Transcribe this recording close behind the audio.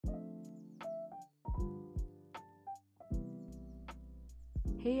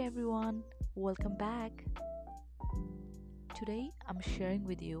Hey everyone, welcome back. Today I'm sharing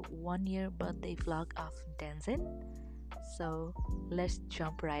with you 1 year birthday vlog of Denzin. So let's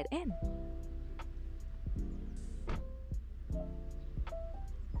jump right in.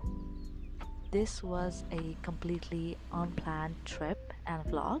 This was a completely unplanned trip and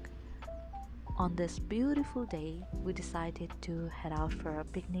vlog. On this beautiful day, we decided to head out for a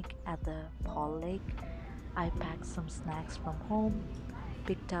picnic at the Paul Lake. I packed some snacks from home,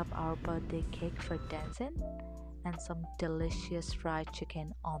 picked up our birthday cake for Denzin, and some delicious fried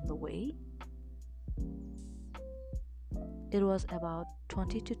chicken on the way. It was about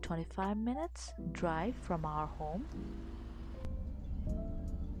 20 to 25 minutes drive from our home.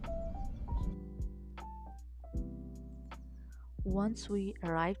 Once we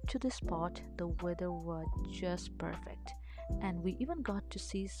arrived to the spot, the weather was just perfect, and we even got to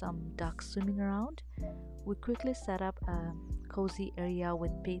see some ducks swimming around. We quickly set up a cozy area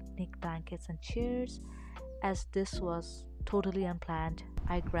with picnic blankets and chairs. As this was totally unplanned,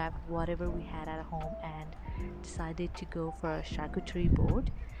 I grabbed whatever we had at home and decided to go for a charcuterie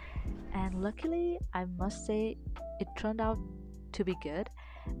board. And luckily, I must say, it turned out to be good.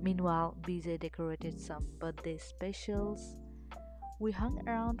 Meanwhile, BJ decorated some birthday specials. We hung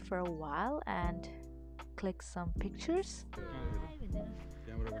around for a while and clicked some pictures.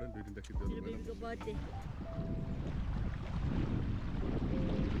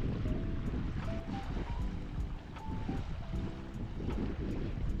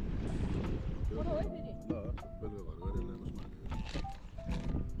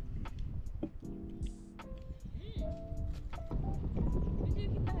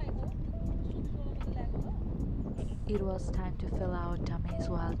 It was time to fill our tummies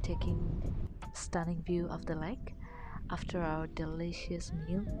while taking stunning view of the lake. After our delicious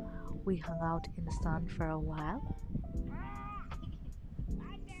meal, we hung out in the sun for a while.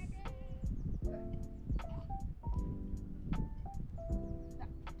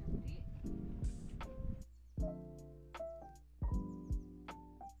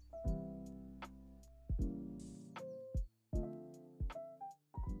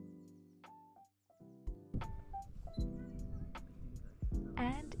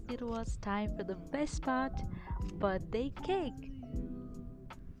 And it was time for the best part, birthday cake.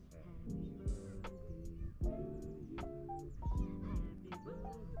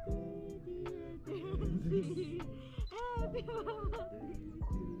 Happy birthday!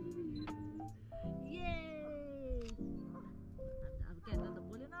 Yay! अब क्या त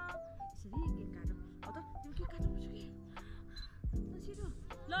बोले न यसरी cake काटौँ अब त तिमी cake काट्नु पर्छ कि ल छिटो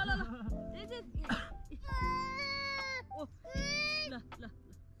ल ल ल ओ ल ल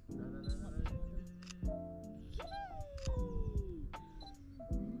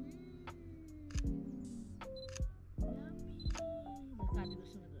काटेको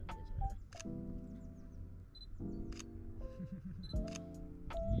सुन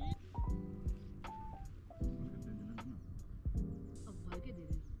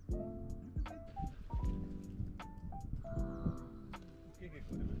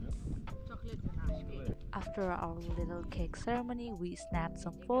After our little cake ceremony, we snapped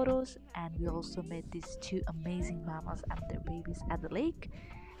some photos and we also met these two amazing mamas and their babies at the lake.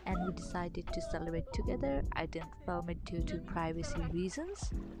 And we decided to celebrate together. I didn't film it due to privacy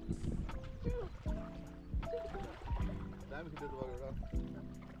reasons.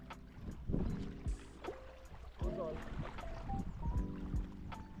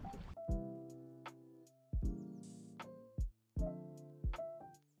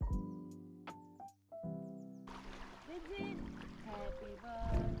 Denzin, happy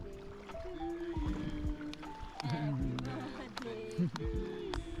birthday to you. Happy birthday to you.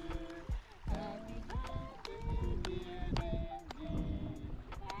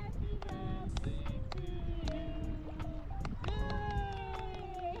 Happy birthday, dear Denzin.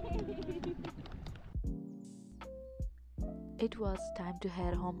 Happy birthday to you. It was time to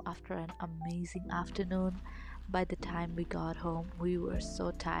head home after an amazing afternoon. By the time we got home, we were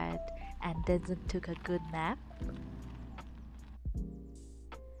so tired and Denzin took a good nap.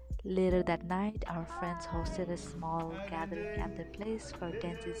 Later that night, our friends hosted a small gathering at their place for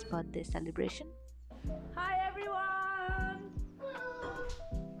Denzin's birthday celebration. Hi everyone.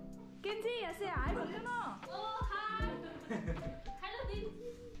 Kenji, I say hi for you no. Oh, hi! Hello, Denzin.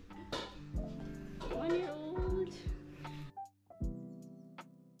 1-year-old.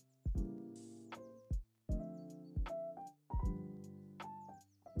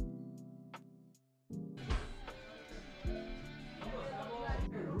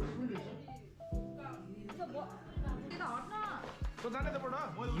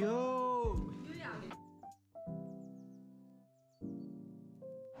 Yo!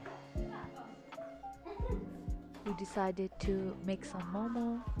 We decided to make some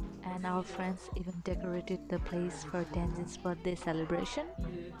momo, and our friends even decorated the place for Denzin's birthday celebration.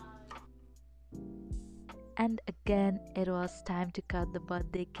 And again, it was time to cut the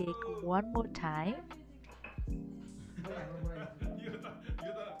birthday cake one more time.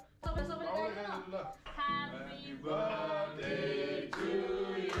 Happy birthday to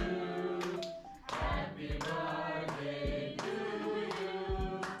you. Happy birthday to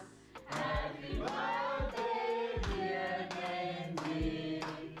you. Happy birthday, dear Denzin.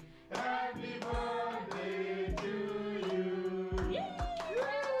 Happy birthday to you.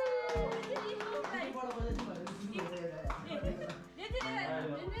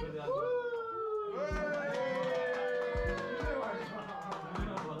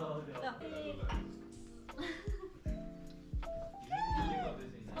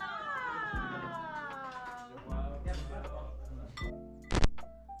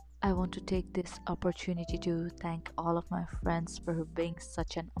 I want to take this opportunity to thank all of my friends for being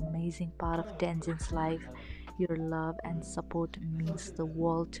such an amazing part of Denzin's life. Your love and support means the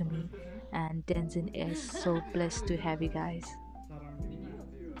world to me, and Denzin is so blessed to have you guys.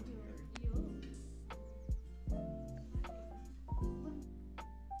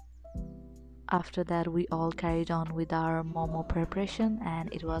 After that, we all carried on with our momo preparation,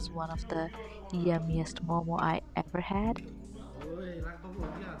 and it was one of the yummiest momo I ever had.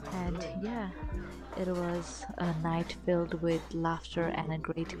 And yeah, it was a night filled with laughter and a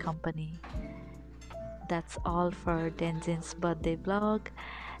great company. That's all for Denzin's birthday vlog.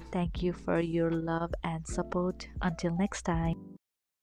 Thank you for your love and support. Until next time.